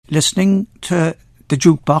listening to the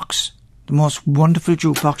jukebox, the most wonderful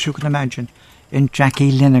jukebox you can imagine, in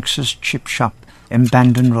Jackie Lennox's chip shop in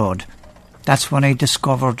Bandon Road. That's when I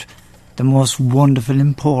discovered the most wonderful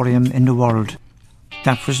emporium in the world.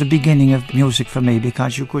 That was the beginning of music for me,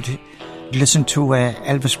 because you could listen to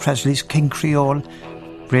Elvis Presley's King Creole,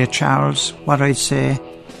 Ray Charles, What I'd Say,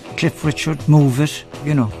 Cliff Richard, Move It,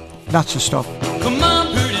 you know, lots of stuff. Come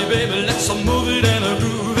on, pretty baby, let's move it and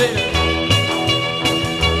groove it.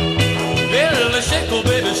 Well, let's shake, oh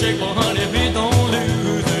baby, shake, oh honey, we don't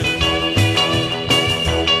lose it.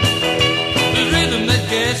 The rhythm that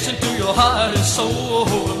gets into your heart and soul.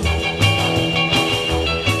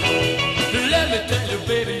 Let me tell you,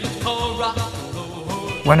 baby, it's called rock and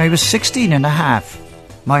roll. When I was 16 and a half,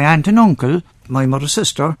 my aunt and uncle, my mother's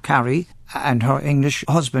sister, Carrie, and her English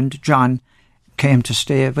husband, John, came to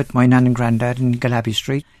stay with my nan and granddad in Galaby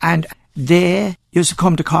Street. And they used to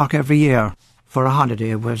come to Cork every year for a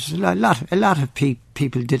holiday. It was a lot of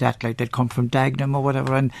people did that, like they'd come from Dagenham or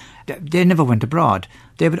whatever, and they never went abroad.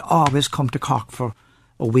 They would always come to Cork for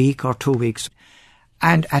a week or 2 weeks.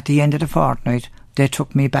 And at the end of the fortnight, they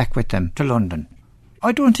took me back with them to London.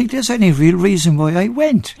 I don't think there's any real reason why I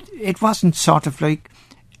went. It wasn't sort of like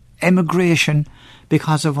emigration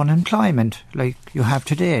because of unemployment like you have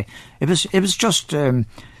today. It was just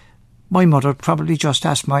my mother probably just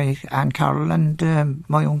asked my Aunt Carol and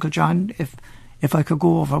my Uncle John if I could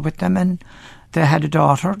go over with them, and they had a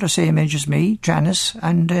daughter the same age as me, Janice,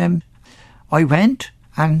 and I went,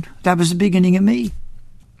 and that was the beginning of me.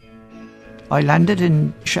 I landed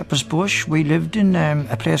in Shepherd's Bush. We lived in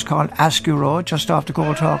a place called Askew Road, just off the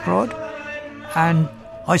Goldhawk Road, and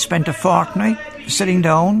I spent a fortnight sitting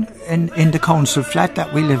down in the council flat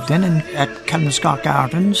that we lived in at Kelmscott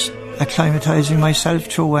Gardens, acclimatising myself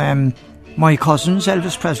to my cousin's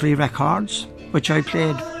Elvis Presley records, which I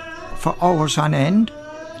played for hours on end,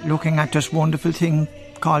 looking at this wonderful thing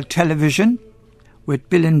called television, with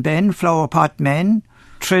Bill and Ben, Flower Pot Men,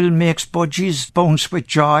 Trill Makes Budgies Bounce with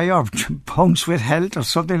Joy, or Bounce with Health, or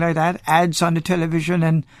something like that, ads on the television.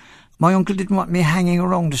 And my uncle didn't want me hanging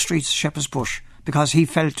around the streets of Shepherd's Bush, because he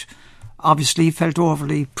felt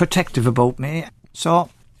overly protective about me. So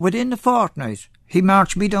within the fortnight, he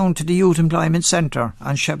marched me down to the Youth Employment Centre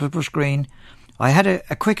on Shepherd's Bush Green. I had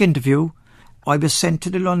a quick interview. I was sent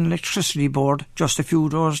to the London Electricity Board just a few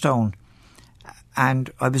doors down,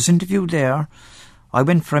 and I was interviewed there. I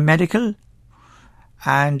went for a medical,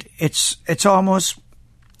 and it's almost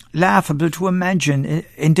laughable to imagine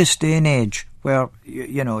in this day and age where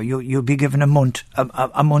you'll be given a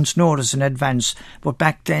month's notice in advance. But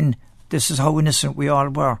back then, this is how innocent we all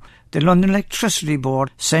were. The London Electricity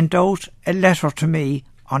Board sent out a letter to me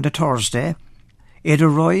on the Thursday. It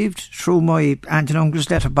arrived through my aunt and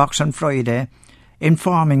uncle's letterbox on Friday,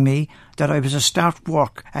 informing me that I was to start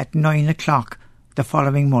work at 9 o'clock the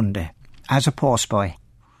following Monday as a postboy.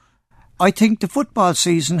 I think the football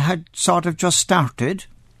season had sort of just started.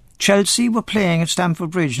 Chelsea were playing at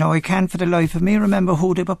Stamford Bridge. Now, I can't for the life of me remember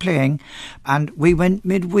who they were playing. And we went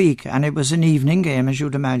midweek, and it was an evening game, as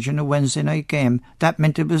you'd imagine, a Wednesday night game. That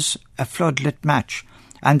meant it was a floodlit match.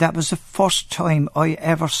 And that was the first time I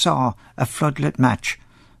ever saw a floodlit match.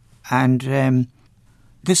 And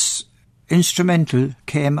this instrumental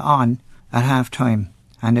came on at half-time,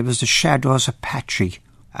 and it was the Shadows Apache.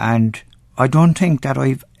 And I don't think that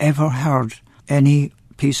I've ever heard any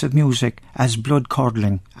piece of music as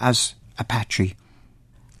blood-curdling as Apache.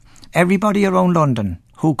 Everybody around London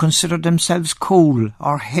who considered themselves cool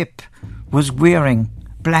or hip was wearing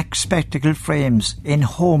black spectacle frames in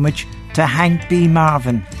homage to Hank B.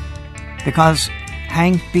 Marvin, because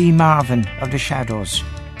Hank B. Marvin of the Shadows,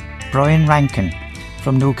 Brian Rankin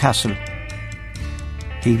from Newcastle,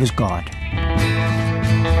 he was God.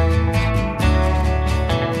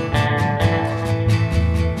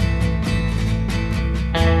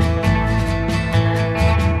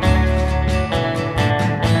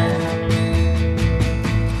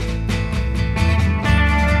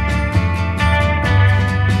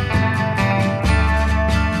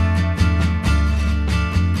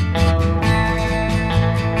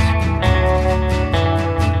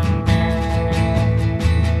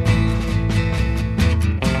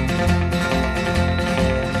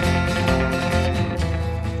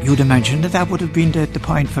 You'd imagine that would have been the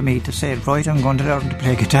point for me to say, right, I'm going to learn to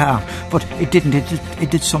play guitar. But it didn't.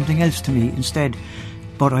 It did something else to me instead.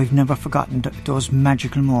 But I've never forgotten those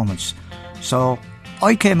magical moments. So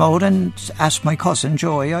I came out and asked my cousin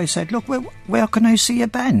Joey, I said, look, where can I see a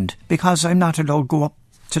band? Because I'm not allowed to go up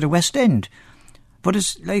to the West End. But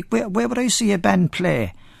it's like, where would I see a band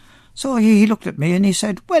play? So he looked at me and he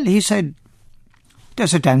said,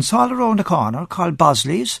 there's a dance hall around the corner called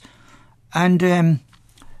Bosley's, and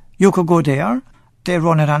you could go there. They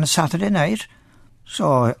run it on a Saturday night.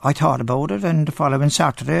 So I thought about it, and the following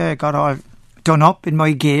Saturday I got all done up in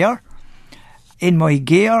my gear. In my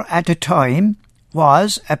gear at the time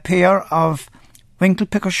was a pair of Winkle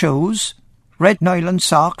Picker shoes, red nylon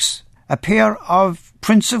socks, a pair of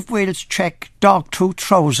Prince of Wales check dogtooth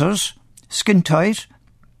trousers, skin tight,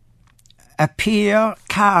 a pair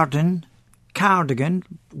cardigan,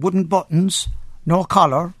 wooden buttons, no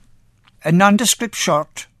collar, a nondescript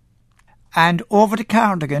shirt, and over the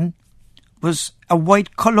cardigan was a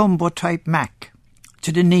white Colombo type mac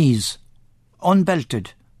to the knees,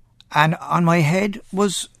 unbelted, and on my head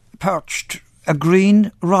was perched a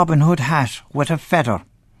green Robin Hood hat with a feather.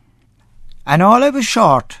 And all I was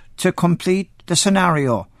short to complete the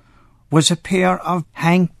scenario was a pair of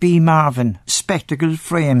Hank B. Marvin spectacle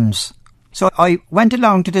frames. So I went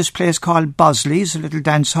along to this place called Bosley's, a little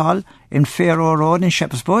dance hall in Fairrow Road in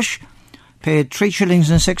Shepherd's Bush, paid 3 shillings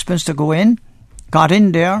and 6pence to go in, got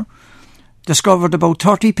in there, discovered about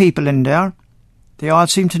 30 people in there. They all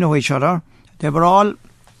seemed to know each other. They were all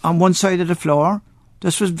on one side of the floor.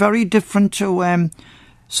 This was very different to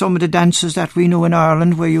some of the dances that we knew in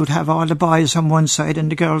Ireland, where you'd have all the boys on one side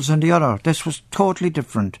and the girls on the other. This was totally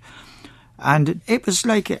different. And it was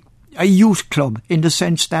like a youth club in the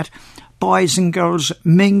sense that boys and girls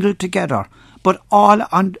mingled together, but all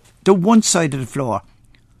on the one side of the floor.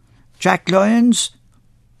 Jack Lyons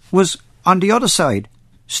was on the other side,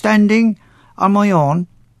 standing on my own,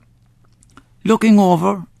 looking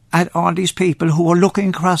over at all these people who were looking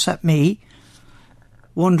across at me,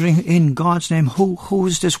 wondering, in God's name, who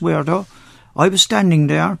is this weirdo? I was standing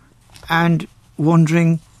there and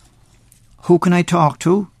wondering, who can I talk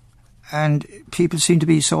to? And people seemed to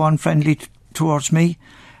be so unfriendly towards me.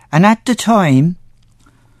 And at the time,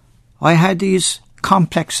 I had these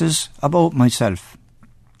complexes about myself.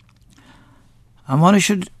 And what I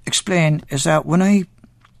should explain is that when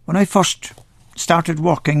I first started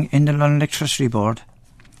working in the London Electricity Board,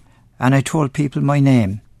 and I told people my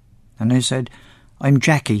name, and I said, I'm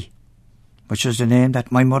Jackie, which is the name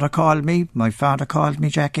that my mother called me, my father called me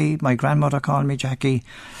Jackie, my grandmother called me Jackie.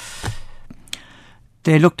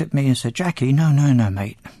 They looked at me and said, Jackie, no,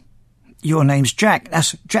 mate. Your name's Jack.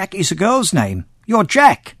 Jackie's a girl's name. You're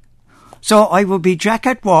Jack. So I would be Jack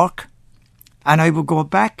at work, and I would go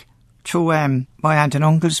back to my aunt and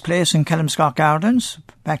uncle's place in Kellamscott Gardens,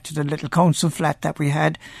 back to the little council flat that we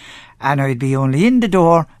had, and I'd be only in the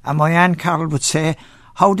door, and my Aunt Carol would say,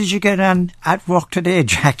 how did you get on at work today,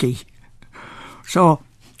 Jackie? So,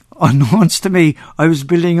 unknowns to me, I was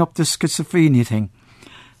building up the schizophrenia thing.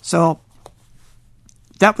 So,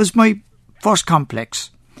 that was my first complex.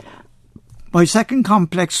 My second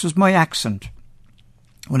complex was my accent.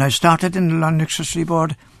 When I started in the London Electricity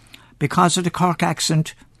Board, because of the Cork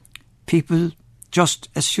accent, people just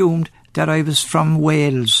assumed that I was from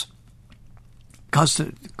Wales, because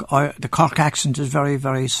the Cork accent is very,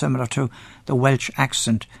 very similar to the Welsh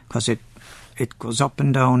accent, because it goes up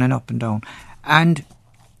and down and up and down. And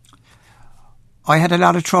I had a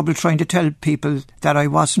lot of trouble trying to tell people that I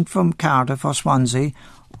wasn't from Cardiff or Swansea,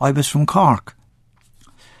 I was from Cork.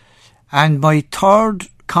 And my third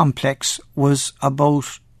complex was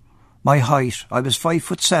about my height. I was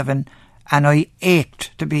 5'7", and I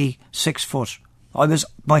ached to be 6 foot.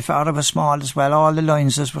 My father was small as well, all the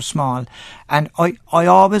Lionses were small, and I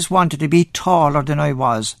always wanted to be taller than I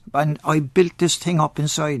was, and I built this thing up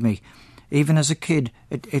inside me. Even as a kid,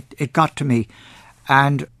 it got to me.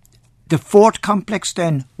 And the fourth complex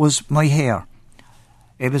then was my hair.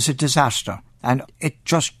 It was a disaster, and it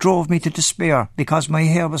just drove me to despair, because my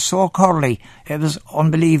hair was so curly, it was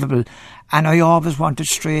unbelievable, and I always wanted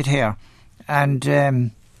straight hair.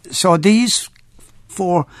 And so these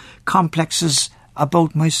 4 complexes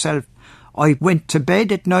about myself, I went to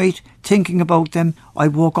bed at night thinking about them. I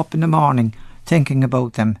woke up in the morning thinking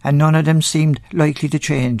about them, and none of them seemed likely to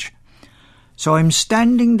change. So I'm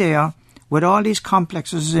standing there with all these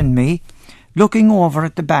complexes in me, looking over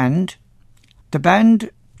at the band. The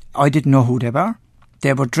band, I didn't know who they were.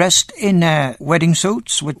 They were dressed in wedding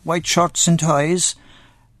suits with white shirts and ties,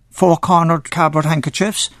 4-cornered cardboard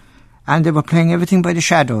handkerchiefs, and they were playing Everything by the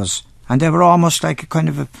Shadows. And they were almost like a kind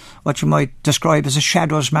of what you might describe as a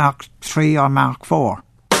Shadows Mark III or Mark IV.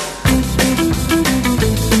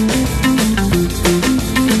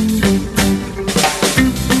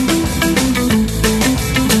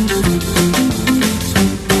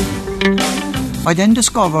 I then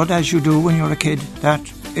discovered, as you do when you're a kid, that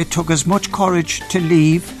it took as much courage to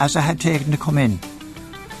leave as I had taken to come in.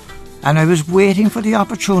 And I was waiting for the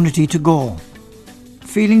opportunity to go.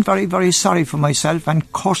 feeling very, very sorry for myself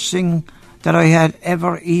and cursing that I had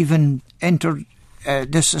ever even entered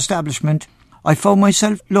this establishment, I found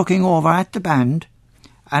myself looking over at the band,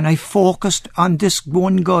 and I focused on this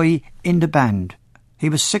one guy in the band. He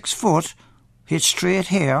was 6 foot, he had straight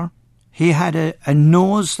hair, he had a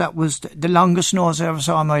nose that was the longest nose I ever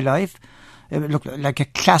saw in my life. It looked like a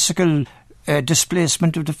classical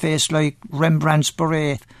displacement of the face, like Rembrandt's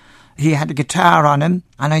beret. He had a guitar on him,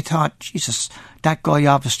 and I thought, Jesus, that guy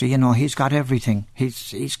obviously, he's got everything.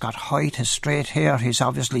 He's got height, his straight hair, he's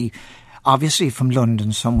obviously from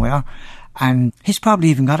London somewhere, and he's probably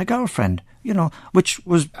even got a girlfriend, which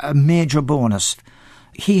was a major bonus.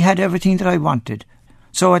 He had everything that I wanted.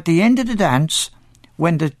 So at the end of the dance,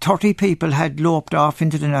 when the 30 people had loped off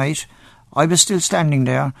into the night, I was still standing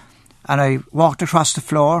there, and I walked across the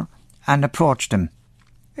floor and approached him.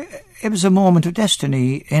 It was a moment of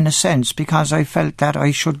destiny, in a sense, because I felt that I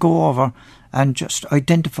should go over and just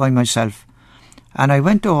identify myself. And I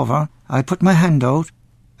went over, I put my hand out,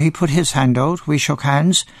 he put his hand out, we shook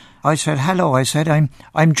hands. I said, hello, I said,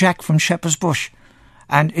 I'm Jack from Shepherd's Bush.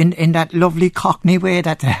 And in that lovely Cockney way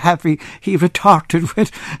that they have, he retorted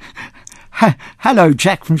with, hello,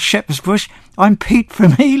 Jack from Shepherd's Bush, I'm Pete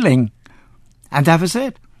from Ealing. And that was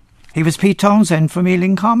it. He was Pete Townsend from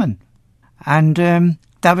Ealing Common. And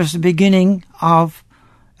that was the beginning of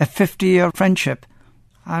a 50-year friendship.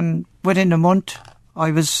 And within a month,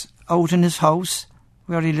 I was out in his house,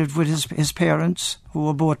 where he lived with his parents, who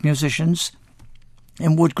were both musicians,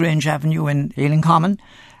 in Woodgrange Avenue in Ealing Common.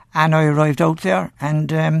 And I arrived out there,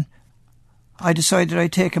 and I decided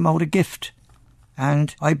I'd take him out a gift.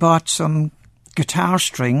 And I bought some guitar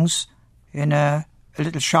strings in a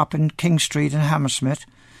little shop in King Street in Hammersmith.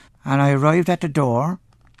 And I arrived at the door,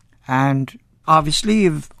 and obviously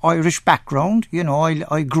of Irish background,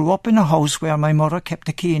 I grew up in a house where my mother kept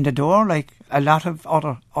the key in the door, like a lot of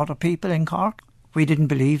other people in Cork. We didn't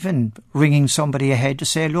believe in ringing somebody ahead to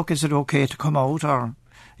say, look, is it okay to come out, or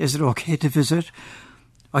is it okay to visit?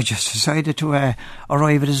 I just decided to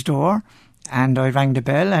arrive at his door, and I rang the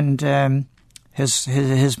bell, and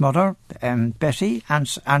his mother, Betty,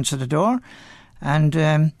 answered the door,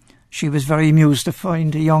 and she was very amused to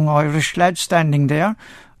find a young Irish lad standing there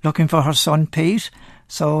looking for her son Pete.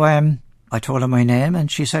 So I told her my name, and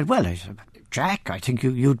she said, well, Jack, I think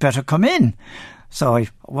you'd better come in. So I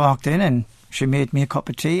walked in, and she made me a cup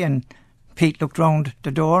of tea, and Pete looked round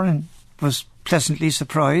the door and was pleasantly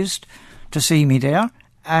surprised to see me there.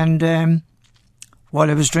 And while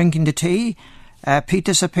I was drinking the tea, Pete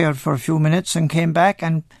disappeared for a few minutes and came back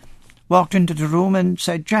and walked into the room and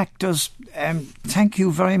said, Jack, thank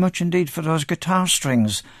you very much indeed for those guitar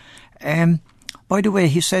strings. By the way,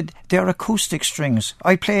 he said, they're acoustic strings.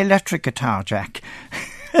 I play electric guitar, Jack.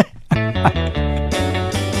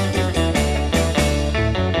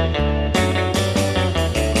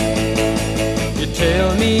 You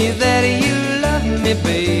tell me that you love me,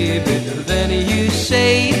 baby, then you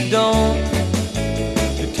say you don't.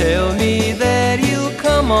 You tell me that you'll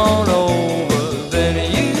come on over, then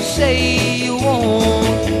you say you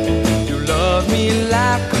won't. You love me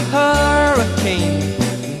like a hurricane,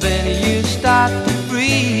 then you start to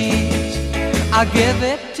freeze. I'll give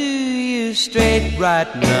it to you straight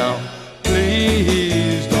right now.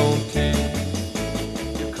 Please don't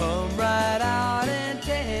tease. You come right out and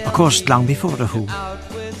tell. Of course, long before the Who,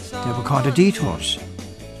 they were called the Detours,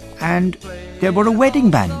 and they were a wedding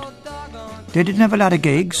band. They didn't have a lot of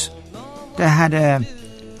gigs. They had a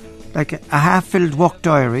half-filled work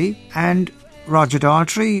diary, and Roger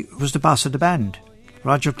Daltrey was the boss of the band.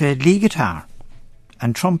 Roger played lead guitar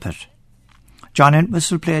and trumpet. John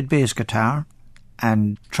Entwistle played bass guitar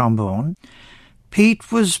and trombone.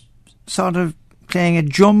 Pete was sort of playing a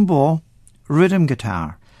jumbo rhythm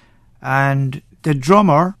guitar, and the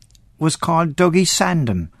drummer was called Dougie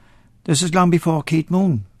Sandham. This is long before Keith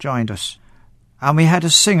Moon joined us. And we had a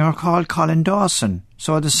singer called Colin Dawson.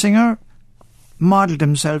 So the singer modelled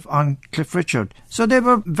himself on Cliff Richard. So they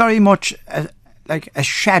were very much like a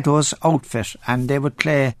Shadows outfit, and they would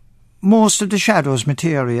play most of the Shadows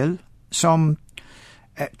material, some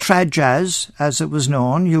trad jazz, as it was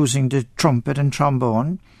known, using the trumpet and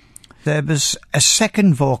trombone. There was a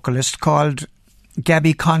second vocalist called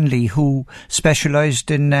Gabby Conley, who specialised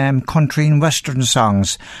in country and western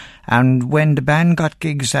songs. And when the band got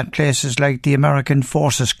gigs at places like the American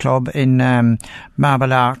Forces Club in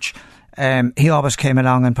Marble Arch, he always came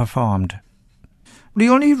along and performed. The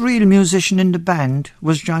only real musician in the band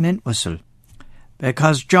was John Entwistle,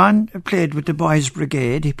 because John played with the Boys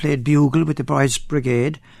Brigade. He played bugle with the Boys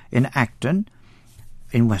Brigade in Acton,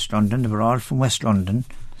 in West London. They were all from West London.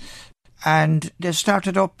 And they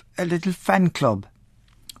started up a little fan club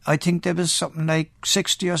I think there was something like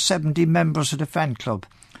 60 or 70 members of the fan club.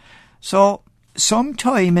 So,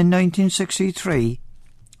 sometime in 1963,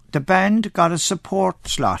 the band got a support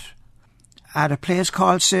slot at a place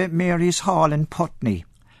called St. Mary's Hall in Putney.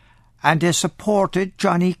 And they supported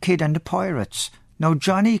Johnny Kidd and the Pirates. Now,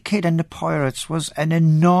 Johnny Kidd and the Pirates was an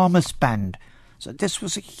enormous band. So this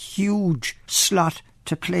was a huge slot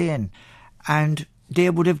to play in. And they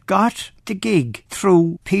would have got the gig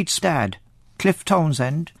through Pete's dad, Cliff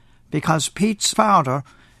Townsend, because Pete's father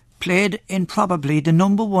played in probably the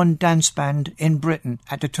number one dance band in Britain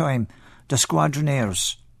at the time, the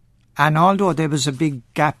Squadroneers. And although there was a big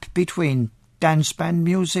gap between dance band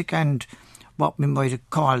music and what we might have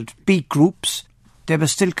called beat groups, there were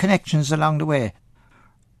still connections along the way.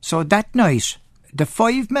 So that night, the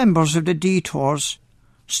 5 members of the Detours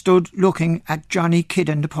stood looking at Johnny Kidd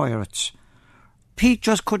and the Pirates. Pete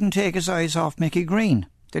just couldn't take his eyes off Mickey Green,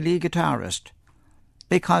 the lead guitarist,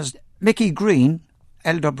 because Mickey Green,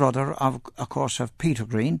 elder brother of course, of Peter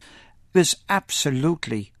Green, was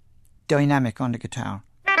absolutely dynamic on the guitar.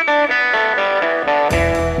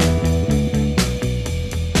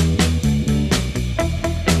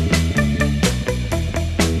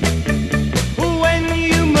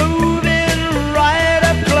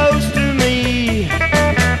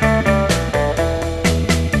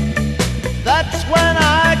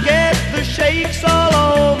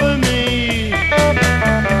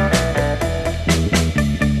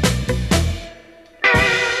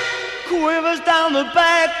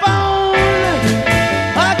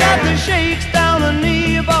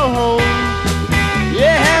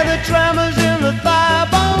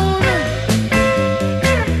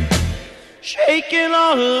 Shaking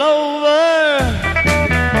all over.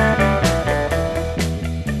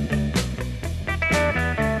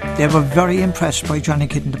 They were very impressed by Johnny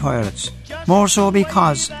Kidd and the Pirates. More so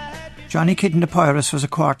because Johnny Kidd and the Pirates was a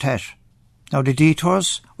quartet. Now the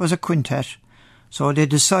Detours was a quintet. So they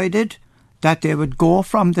decided that they would go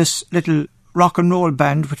from this little rock and roll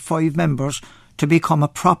band with 5 members to become a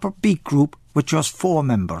proper beat group with just 4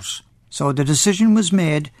 members. So the decision was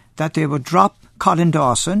made that they would drop Colin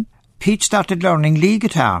Dawson. Pete started learning lead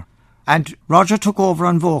guitar and Roger took over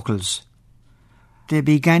on vocals. They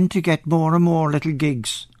began to get more and more little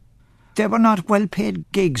gigs. They were not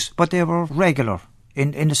well-paid gigs, but they were regular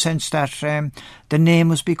in the sense that the name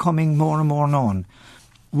was becoming more and more known.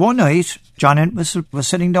 One night, John was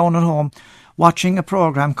sitting down at home watching a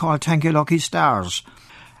programme called Thank You Lucky Stars,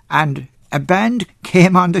 and a band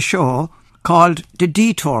came on the show called The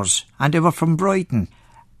Detours, and they were from Brighton.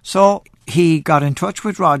 So he got in touch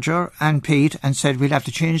with Roger and Pete and said, we'll have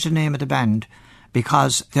to change the name of the band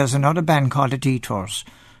because there's another band called The Detours.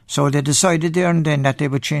 So they decided there and then that they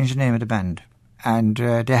would change the name of the band. And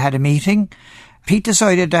they had a meeting. Pete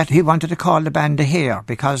decided that he wanted to call the band The Hair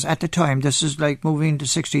because at the time, this is like moving to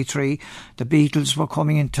 63, the Beatles were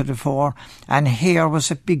coming into the fore and hair was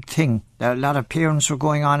a big thing. A lot of parents were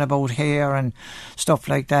going on about hair and stuff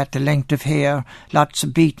like that, the length of hair. Lots of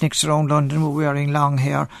beatniks around London were wearing long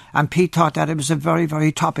hair and Pete thought that it was a very,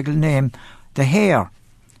 very topical name, The Hair.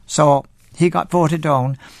 So he got voted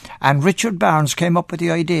down and Richard Barnes came up with the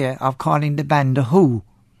idea of calling the band The Who,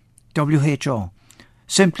 W-H-O,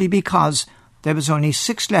 simply because there was only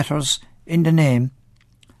 6 letters in the name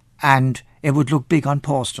and it would look big on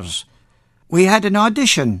posters. We had an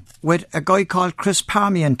audition with a guy called Chris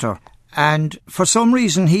Parmenter and for some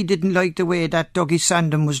reason he didn't like the way that Dougie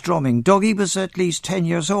Sandham was drumming. Dougie was at least 10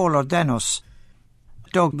 years older than us.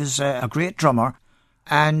 Doug was a great drummer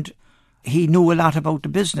and he knew a lot about the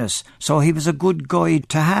business, so he was a good guide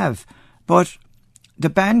to have. But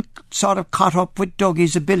the band sort of caught up with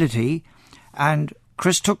Dougie's ability and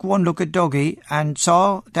Chris took one look at Dougie and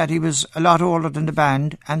saw that he was a lot older than the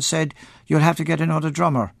band and said, you'll have to get another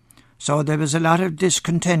drummer. So there was a lot of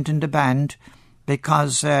discontent in the band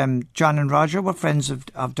because John and Roger were friends of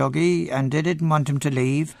Dougie and they didn't want him to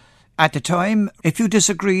leave. At the time, if you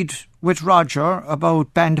disagreed with Roger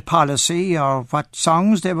about band policy or what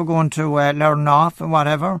songs they were going to learn off and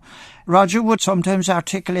whatever, Roger would sometimes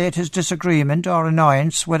articulate his disagreement or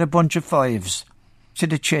annoyance with a bunch of 5s to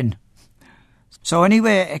the chin. So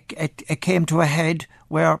anyway, it came to a head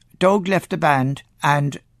where Doug left the band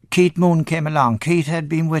and Keith Moon came along. Keith had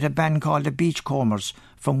been with a band called the Beachcombers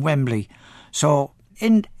from Wembley. So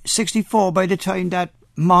in 64, by the time that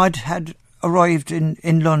Mod had arrived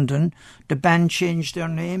in London, the band changed their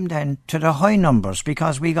name then to the High Numbers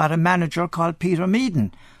because we got a manager called Peter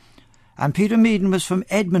Meaden. And Peter Meaden was from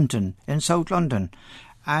Edmonton in South London.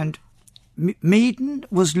 And Meaden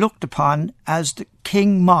was looked upon as the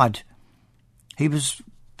King Mod. He was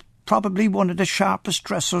probably one of the sharpest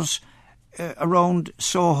dressers around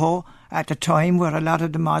Soho at the time, where a lot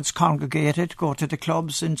of the mods congregated, go to the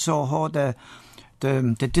clubs in Soho, the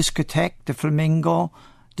discotheque, the Flamingo,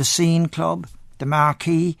 the Scene Club, the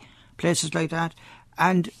Marquee, places like that.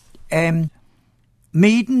 And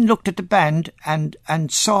Meaden looked at the band and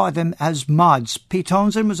saw them as mods. Pete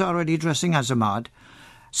Townshend was already dressing as a mod.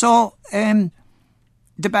 So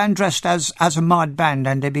the band dressed as a mod band,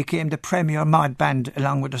 and they became the premier mod band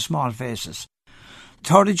along with the Small Faces.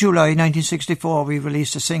 3rd of July 1964 we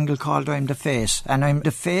released a single called I'm the Face, and I'm the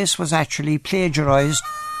Face was actually plagiarised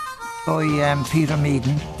by Peter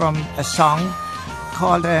Meaden from a song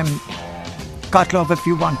called Got Love If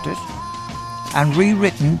You Want It, and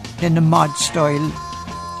rewritten in the mod style.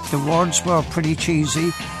 The words were pretty cheesy.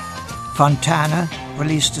 Fontana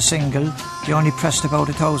released a single. They only pressed about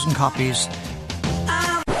 1,000 copies,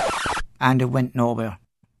 and it went nowhere.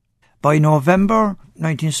 By November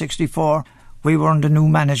 1964, we were under new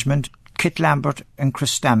management, Kit Lambert and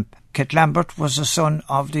Chris Stamp. Kit Lambert was the son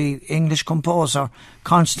of the English composer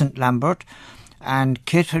Constant Lambert, and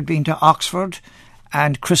Kit had been to Oxford,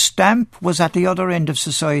 and Chris Stamp was at the other end of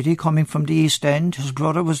society, coming from the East End. His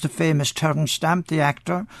brother was the famous Terence Stamp, the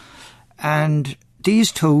actor, and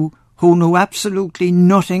these two, who knew absolutely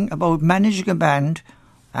nothing about managing a band,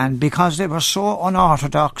 and because they were so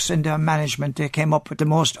unorthodox in their management, they came up with the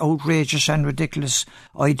most outrageous and ridiculous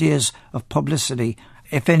ideas of publicity.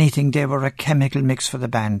 If anything, they were a chemical mix for the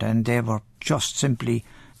band, and they were just simply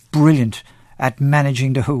brilliant at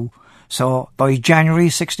managing the Who. So by January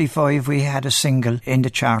 65, we had a single in the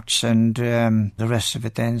charts, and the rest of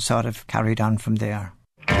it then sort of carried on from there.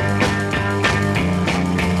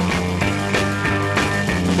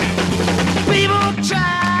 People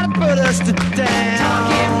try to put us to down,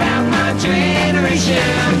 talking about my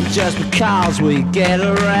generation, just because we get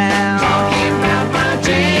around. Talking about my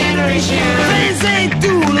generation, things they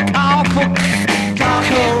do look awful.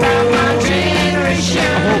 Talking about my generation, I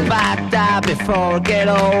hope I die before I get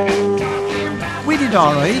old. We did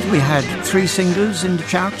all right. We had 3 singles in the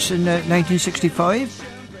charts in 1965.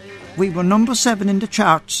 We were number 7 in the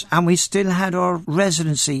charts, and we still had our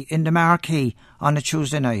residency in the Marquee on a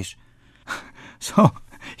Tuesday night. So,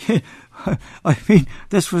 I mean,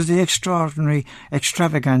 this was the extraordinary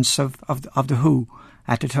extravagance of the Who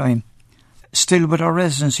at the time. Still with our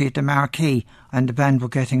residency at the Marquee, and the band were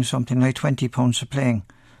getting something like £20 for playing.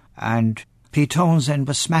 And Pete Townshend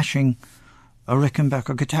was smashing a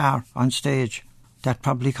Rickenbacker guitar on stage. That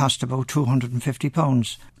probably cost about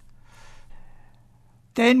 £250.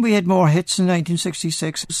 Then we had more hits in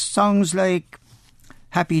 1966. Songs like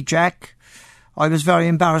Happy Jack. I was very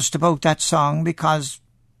embarrassed about that song because,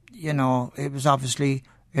 you know, it was obviously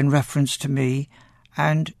in reference to me,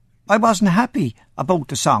 and I wasn't happy about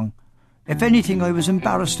the song. If anything, I was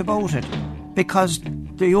embarrassed about it, because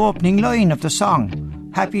the opening line of the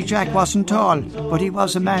song, Happy Jack wasn't tall, but he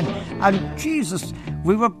was a man. And Jesus,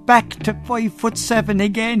 we were back to 5'7"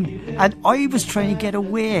 again, and I was trying to get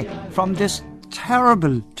away from this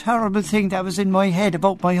terrible, terrible thing that was in my head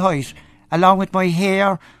about my height, along with my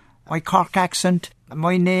hair, my Cork accent,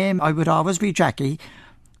 my name. I would always be Jackie.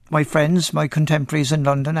 My friends, my contemporaries in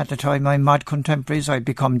London at the time, my mod contemporaries, I'd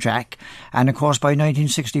become Jack. And of course by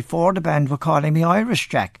 1964 the band were calling me Irish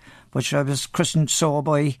Jack, which I was christened so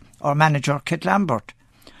by our manager Kit Lambert.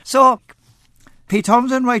 So Pete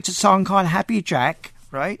Townshend writes a song called Happy Jack,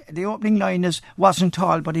 right? The opening line is, wasn't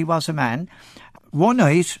tall but he was a man. One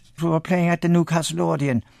night we were playing at the Newcastle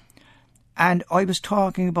Odeon, and I was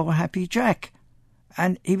talking about Happy Jack,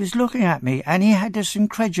 and he was looking at me, and he had this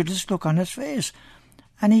incredulous look on his face.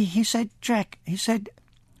 And he said, Jack, he said,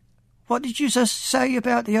 what did you just say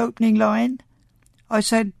about the opening line? I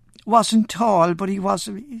said, wasn't tall, but he was...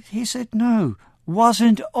 He said, no,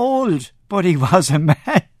 wasn't old, but he was a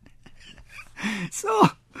man.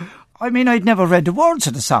 So, I mean, I'd never read the words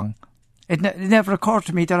of the song. It never occurred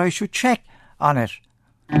to me that I should check on it.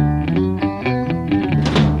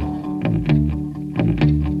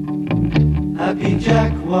 Happy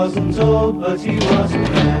Jack wasn't old, but he was a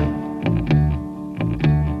man.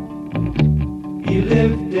 He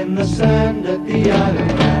lived in the sand at the Isle of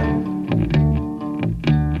Man.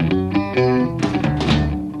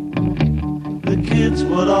 The kids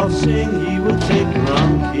would all sing, he would take the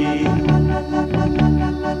wrong key.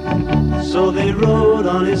 So they rode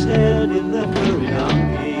on his head in the furry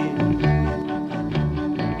donkey.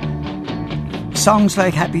 Songs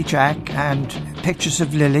like Happy Jack and Pictures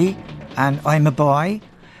of Lily and I'm a Boy,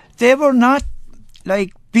 they were not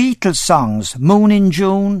like Beatles songs, Moon in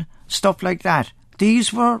June, stuff like that.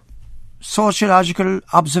 These were sociological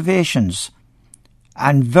observations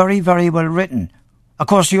and very, very well written. Of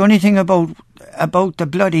course, the only thing about about the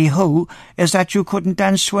bloody Who is that you couldn't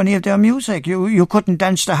dance to any of their music. You couldn't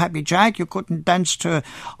dance to Happy Jack, you couldn't dance to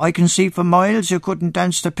I Can See for Miles, you couldn't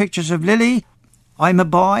dance to Pictures of Lily, I'm a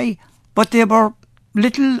Boy. But they were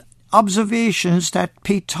little observations that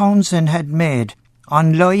Pete Townshend had made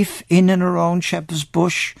on life in and around Shepherd's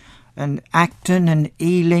Bush and Acton and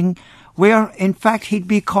Ealing, where in fact he'd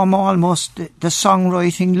become almost the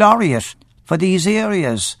songwriting laureate for these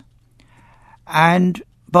areas. And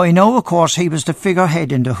by now, of course, he was the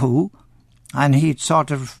figurehead in the Who, and he'd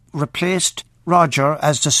sort of replaced Roger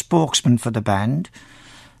as the spokesman for the band.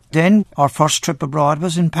 Then our first trip abroad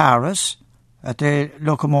was in Paris at the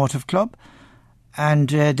Locomotive Club, and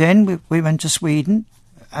then we went to Sweden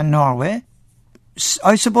and Norway.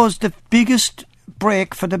 I suppose the biggest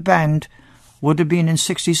break for the band would have been in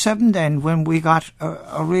 1967 then, when we got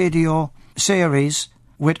a radio series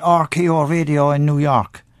with RKO Radio in New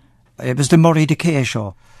York. It was the Murray Decay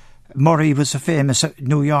Show. Murray was a famous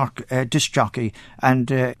New York disc jockey, and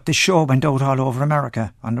the show went out all over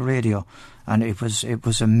America on the radio, and it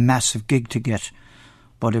was a massive gig to get,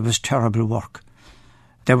 but it was terrible work.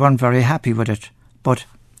 They weren't very happy with it, but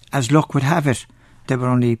as luck would have it, they were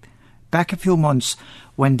only back a few months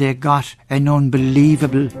when they got an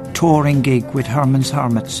unbelievable touring gig with Herman's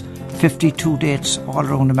Hermits, 52 dates all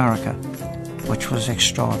around America, which was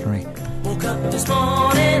extraordinary. Woke up this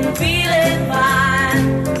morning feeling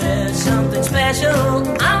fine. There's something special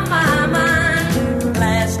on my mind.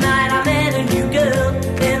 Last night I met a new girl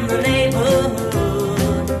in the neighborhood.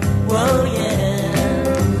 Whoa,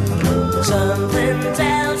 yeah. Something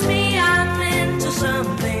tells me I'm into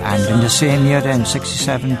something. And in the same year then,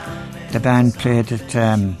 1967, the band played at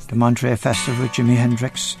the Monterey Festival with Jimi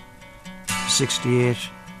Hendrix. 1968,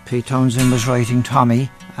 Pete Townshend was writing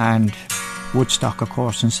Tommy, and Woodstock, of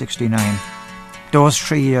course, in 1969. Those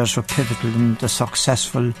 3 years were pivotal in the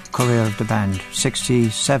successful career of the band,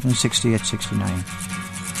 1967, 1968, 1969.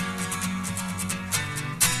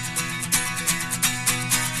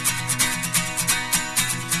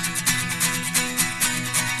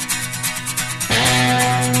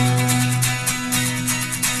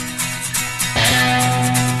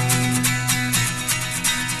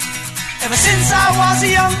 Ever since I was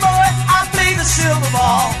a young boy, I played the silver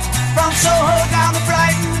ball. From Soho down to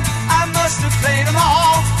Brighton, I must have played them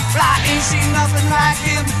all. But I ain't seen nothing like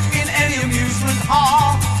him in any amusement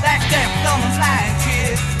hall. That deaf, dumb and blind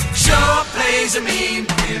kid sure plays a mean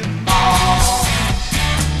pinball.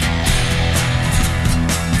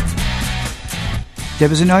 There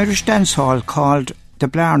was an Irish dance hall called the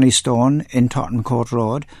Blarney Stone in Tottenham Court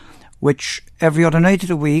Road, which every other night of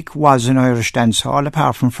the week was an Irish dance hall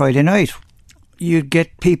apart from Friday night. You'd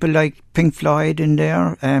get people like Pink Floyd in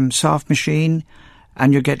there, Soft Machine,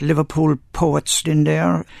 and you'd get Liverpool Poets in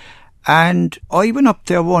there. And I went up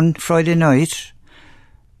there one Friday night.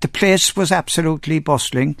 The place was absolutely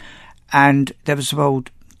bustling, and there was about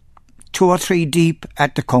 2 or 3 deep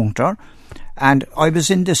at the counter, and I was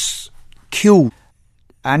in this queue,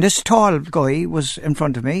 and this tall guy was in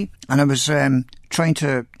front of me, and I was trying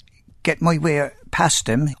to get my way past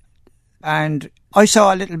him, and I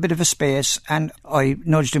saw a little bit of a space, and I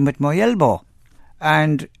nudged him with my elbow,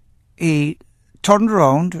 and he turned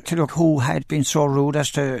around to look who had been so rude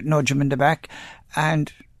as to nudge him in the back,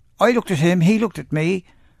 and I looked at him, he looked at me,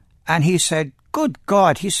 and he said, "Good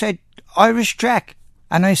God," he said, "Irish Jack."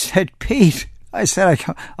 And I said, "Pete," I said,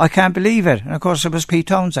 I can't believe it. And of course it was Pete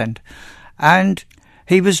Townshend. And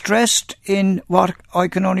he was dressed in what I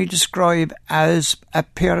can only describe as a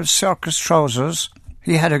pair of circus trousers.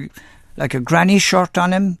 He had a granny shirt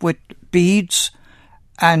on him with beads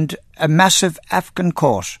and a massive Afghan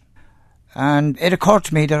coat. And it occurred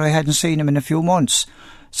to me that I hadn't seen him in a few months.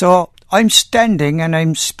 So I'm standing and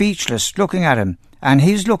I'm speechless looking at him. And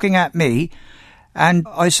he's looking at me. And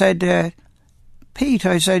I said, "Pete,"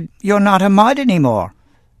 I said, "you're not a mod anymore."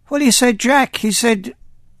 Well, he said, "Jack," he said,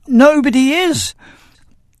 "nobody is."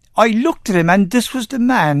 I looked at him, and this was the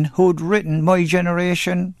man who'd written My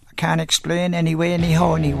Generation, I Can't Explain, Anyway,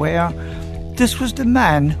 Anyhow, Anywhere. This was the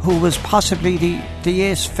man who was possibly the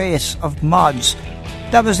ace face of mods.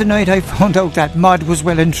 That was the night I found out that mod was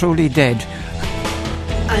well and truly dead.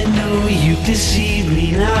 I know you deceived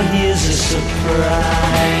me, now here's a surprise.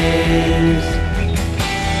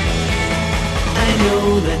 I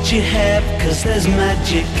know that you have, 'cause there's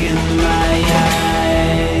magic in my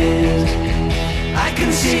eyes. I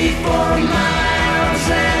can see for miles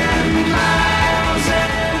and miles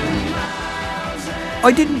and miles and...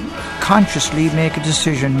 I didn't consciously make a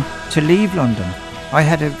decision to leave London. I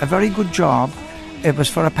had a very good job. It was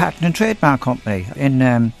for a patent and trademark company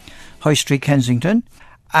in High Street, Kensington.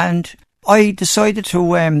 And I decided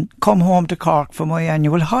to come home to Cork for my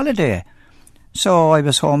annual holiday. So I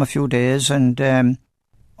was home a few days, and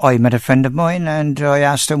I met a friend of mine, and I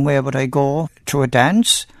asked him where would I go to a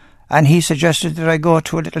dance, and he suggested that I go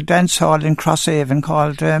to a little dance hall in Crosshaven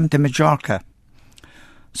called the Majorca.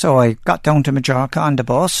 So I got down to Majorca on the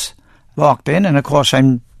bus, walked in, and of course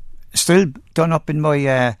I'm still done up in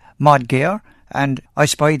my mod gear, and I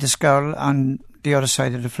spied this girl on the other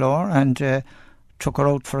side of the floor and took her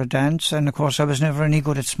out for a dance, and of course I was never any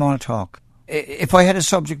good at small talk. If I had a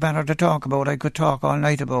subject matter to talk about, I could talk all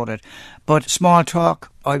night about it. But small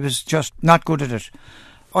talk, I was just not good at it.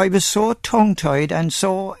 I was so tongue-tied and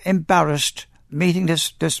so embarrassed meeting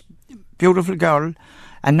this beautiful girl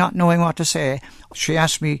and not knowing what to say. She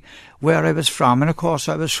asked me where I was from, and of course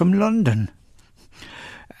I was from London.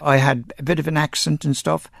 I had a bit of an accent and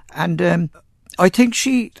stuff, and I think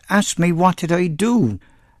she asked me what did I do.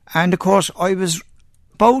 And of course I was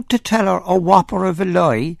about to tell her a whopper of a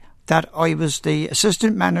lie that I was the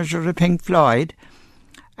assistant manager of Pink Floyd,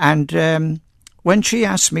 and when she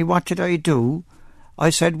asked me what did I do, I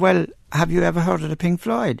said, well, have you ever heard of the Pink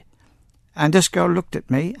Floyd? And this girl looked at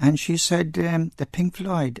me and she said, the Pink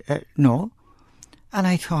Floyd, no. And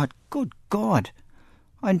I thought, good God,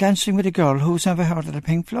 I'm dancing with a girl who's never heard of the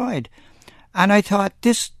Pink Floyd. And I thought,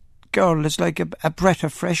 this girl is like a breath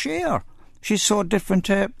of fresh air. She's so different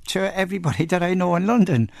to everybody that I know in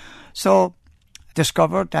London. So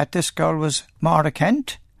discovered that this girl was Maura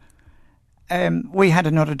Kent. We had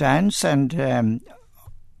another dance, and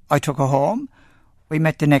I took her home. We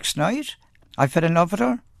met the next night. I fell in love with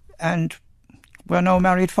her, and we're now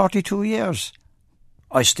married 42 years.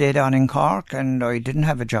 I stayed on in Cork, and I didn't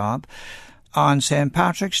have a job. On St.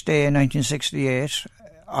 Patrick's Day in 1968,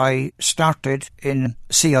 I started in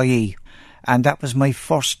CIE, and that was my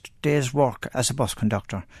first day's work as a bus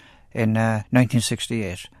conductor in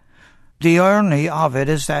 1968. The irony of it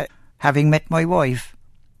is that having met my wife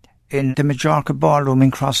in the Majorca Ballroom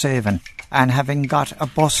in Crosshaven and having got a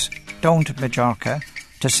bus down to Majorca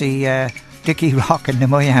to see Dickie Rock in the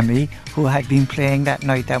Miami, who had been playing that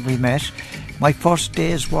night that we met, my first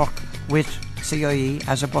day's work with CIE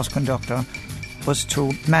as a bus conductor was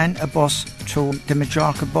to man a bus to the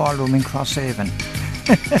Majorca Ballroom in Crosshaven.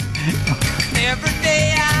 Every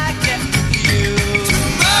day I get you to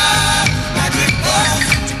my magic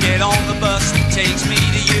bus. Get on the bus that takes me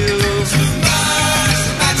to you.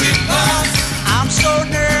 Magic bus. I'm so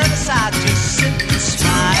nervous I just sit and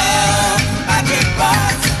smile. Magic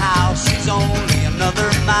bus. The house is only another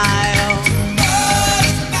mile.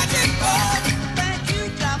 Magic bus. Thank you,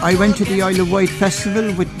 John. I went to the Isle of Wight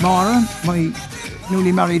Festival with Maura, my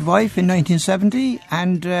newly married wife, in 1970,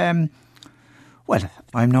 and well,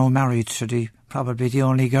 I'm now married to probably the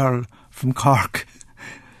only girl from Cork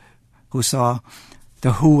who saw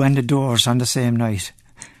the Who and the Doors on the same night,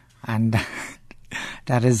 and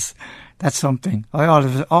that's something. I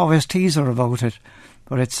always tease her about it,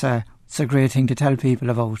 but it's a great thing to tell people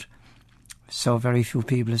about. So very few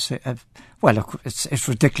people have. Well, it's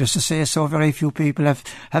ridiculous to say so very few people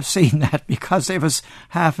have seen that, because there was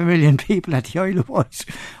 500,000 people at the Isle of Wight.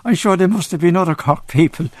 I'm sure there must have been other Cork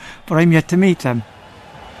people, but I'm yet to meet them.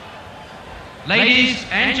 Ladies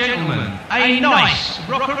and gentlemen, a nice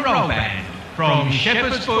rock and roll band from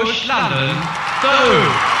Shepherd's Bush, London, The Who.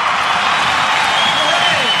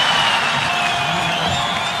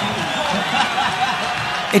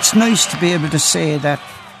 It's nice to be able to say that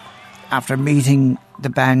after meeting the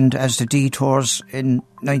band as the Detours in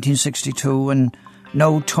 1962 and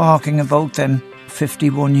now talking about them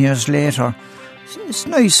 51 years later, it's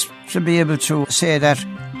nice to be able to say that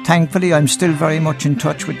thankfully I'm still very much in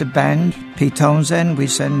touch with the band. Pete Townsend, we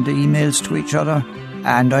send emails to each other,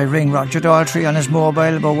 and I ring Roger Daltrey on his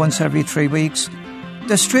mobile about once every 3 weeks.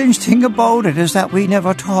 The strange thing about it is that we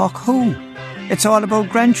never talk Who. It's all about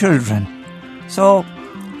grandchildren. So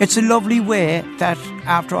it's a lovely way that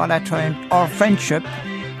after all that time our friendship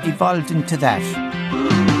evolved into that.